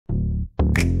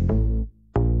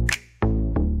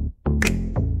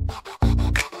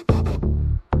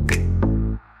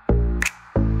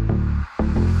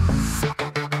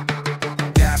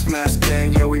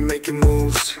making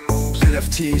moves.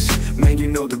 NFTs, man, you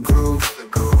know the groove.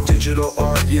 Digital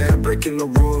art, yeah, breaking the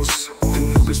rules. The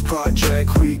Nubis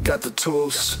project, we got the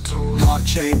tools.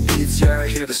 Blockchain beats, yeah, I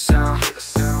hear the sound.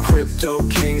 Crypto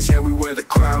kings, yeah, we wear the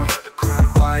crown.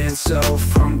 Buy and sell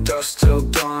from dusk till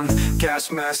dawn.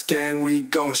 Gas mask gang, we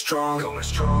going strong.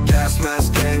 Gas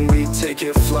mask gang, we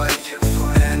taking flight.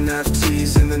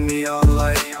 NFTs in the neon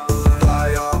light.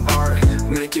 Buy our art,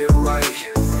 make it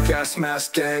right. Gas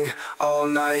mask gang, all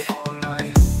night.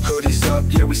 Hoodies up,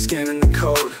 yeah, we scanning the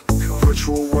code.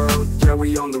 Virtual world, yeah,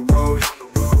 we on the road.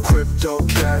 Crypto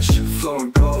cash,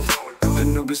 flowing gold. The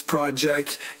Nubis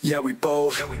project, yeah, we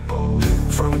bold.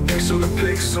 From pixel to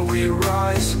pixel we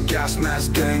rise. Gas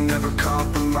mask gang, never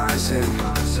compromising.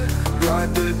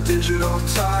 Ride the digital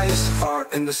ties.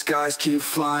 Art in the skies, keep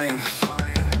flying.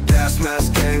 Gas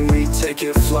mask gang, we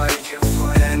taking flight.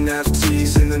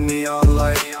 NFTs in the neon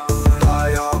light.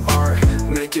 Buy our art,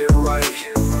 make it right.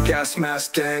 Gas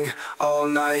mask gang, all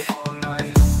night.